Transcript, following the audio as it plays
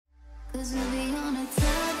'Cause we'll be on a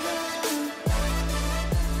tablet.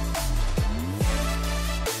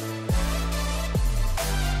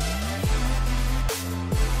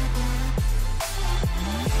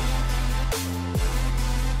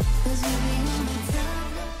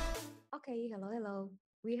 Okay, hello.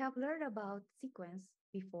 We have learned about sequence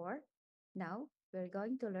before. Now we're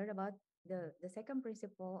going to learn about the second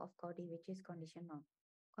principle of coding, which is conditional.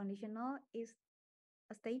 Conditional is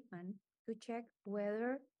a statement to check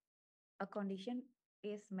whether a condition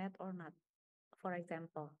is met or not. For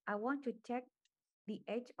example, I want to check the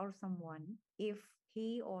age of someone if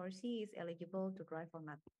he or she is eligible to drive or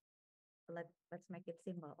not. Let's make it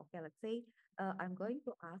simple. Okay, let's say I'm going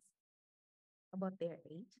to ask about their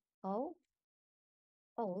age. How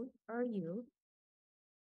old are you?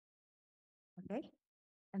 Okay,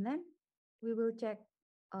 and then we will check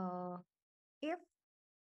if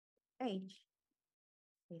age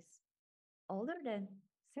is older than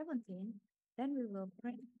 17, then we will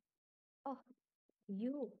print, oh,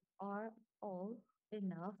 you are old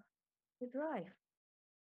enough to drive.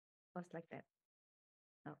 Just like that.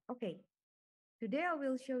 Now, okay, today I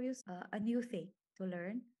will show you a new thing to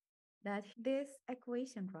learn, that this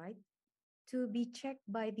equation, right, to be checked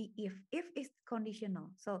by the if. If is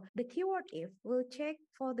conditional. So the keyword if will check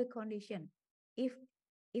for the condition. If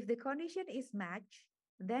the condition is matched,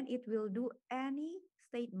 then it will do any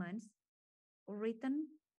statements written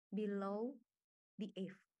below the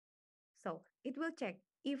if. So it will check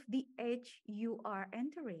if the age you are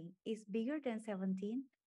entering is bigger than 17,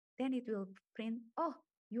 then it will print, oh,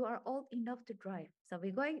 you are old enough to drive. So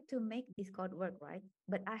we're going to make this code work, right?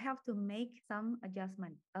 But I have to make some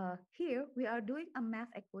adjustment. Here we are doing a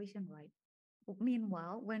math equation, right?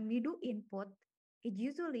 Meanwhile, when we do input, it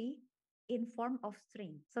usually in form of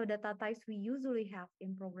string. So data types we usually have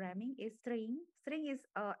in programming is string. String is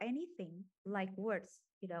anything like words,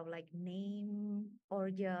 like name or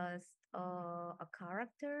just a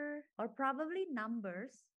character or probably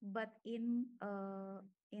numbers, but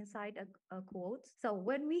inside a quote. So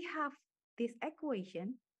when we have this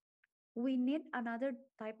equation, we need another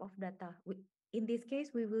type of data. In this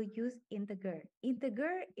case, we will use integer.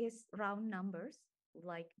 Integer is round numbers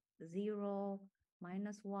like 0,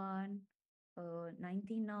 -1,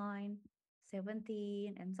 99,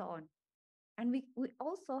 17, and so on. And we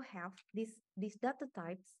also have these data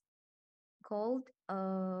types called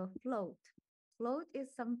a float. Float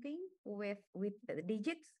is something with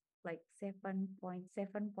digits like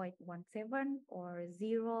 7.7.17 or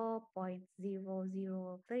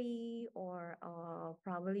 0.003 or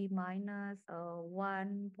probably minus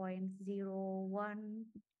 1.01.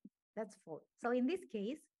 That's float. So in this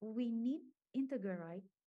case, we need integer, right?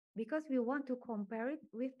 Because we want to compare it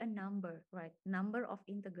with a number, right? Number of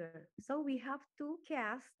integer. So we have to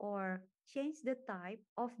cast or change the type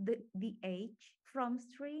of the age from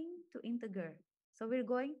string to integer. So we're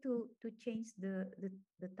going to change the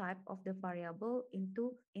type of the variable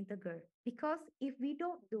into integer. Because if we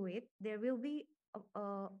don't do it, there will be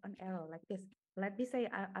an error like this. Let me say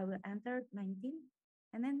I will enter 19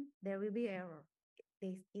 and then there will be error.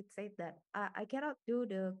 It says that I cannot do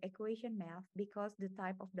the equation math because the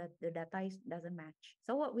type of the data doesn't match.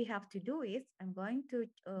 So what we have to do is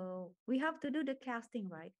we have to do the casting,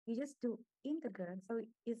 right? We just do integer. So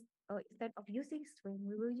it's instead of using string,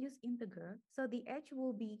 we will use integer. So the age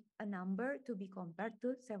will be a number to be compared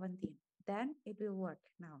to 17. Then it will work.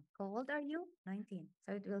 Now, how old are you? 19.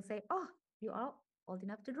 So it will say, oh, you are old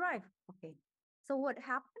enough to drive. Okay. So what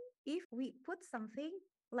happens if we put something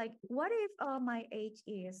like, what if my age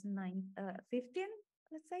is 15,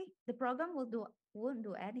 let's say? The program won't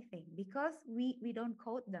do anything because we don't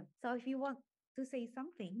code them. So if you want to say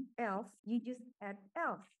something else, you just add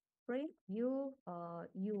else. Print you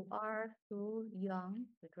are too young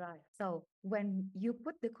to drive. So when you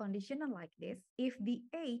put the conditional like this, if the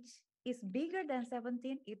age is bigger than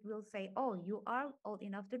 17, it will say, oh, you are old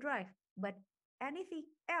enough to drive. But anything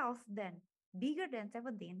else then bigger than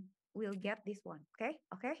 17 will get this one. Okay,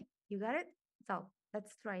 you got it? So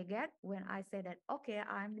let's try again. When I say that, okay,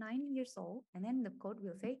 I'm 9 years old, and then the code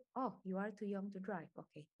will say, oh, you are too young to drive.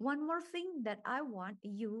 Okay. One more thing that I want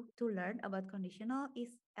you to learn about conditional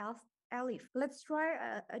is else elif. Let's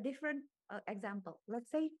try a different example. Let's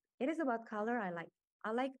say it is about color I like.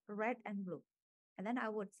 I like red and blue. And then I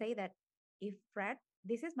would say that if red,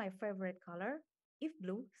 this is my favorite color. If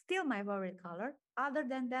blue, still my favorite color. Other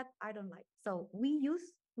than that, I don't like. So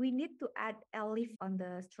we need to add elif on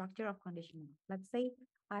the structure of conditional. Let's say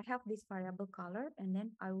I have this variable color and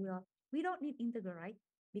then we don't need integer, right?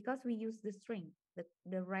 Because we use the string.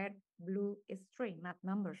 The red, blue is string, not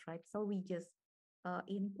numbers, right? So we just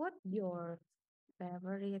input your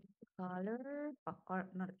favorite color, or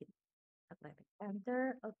not athletic.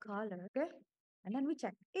 Enter a color, okay? And then we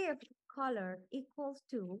check if color equals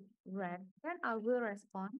to red, then I will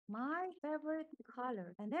respond my favorite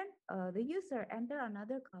color. And then the user enter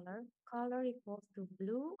another color, color equals to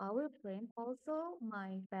blue. I will print also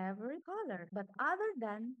my favorite color. But other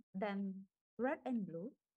than red and blue,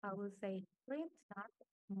 I will say print not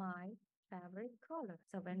my favorite color.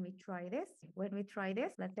 So when we try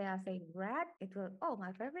this, let's say I say red, it will, oh,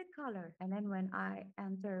 my favorite color. And then when I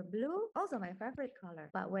enter blue, also my favorite color.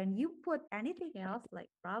 But when you put anything else, like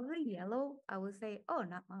probably yellow, I will say, oh,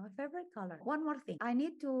 not my favorite color. One more thing, I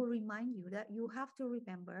need to remind you that you have to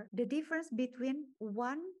remember the difference between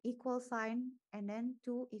one equal sign and then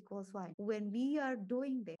two equal sign. When we are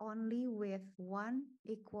doing this only with one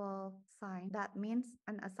equal sign, that means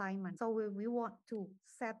an assignment. So we want to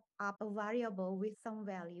set up a variable with some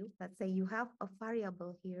value. Let's say you have a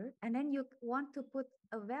variable here, and then you want to put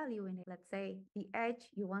a value in it. Let's say the age,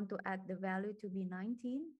 you want to add the value to be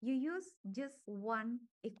 19. You use just one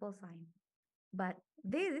equal sign. But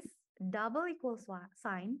this double equal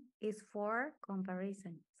sign is for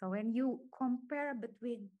comparison. So when you compare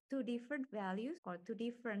between two different values or two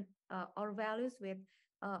different or values with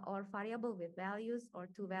or variable with values or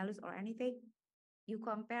two values or anything, you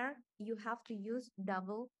compare, you have to use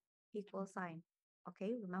double equal sign.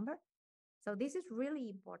 Okay, remember? So this is really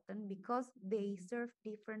important because they serve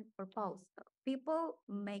different purpose. People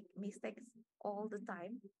make mistakes all the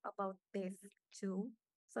time about this too.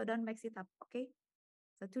 So don't mix it up, okay?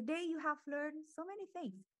 So today you have learned so many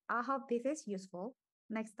things. I hope this is useful.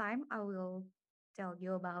 Next time I will tell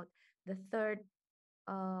you about the third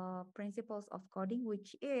principles of coding,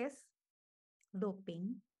 which is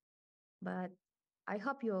looping. But I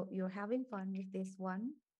hope you're having fun with this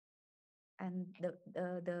one and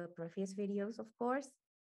the previous videos, of course.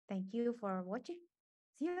 Thank you for watching.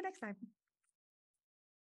 See you next time.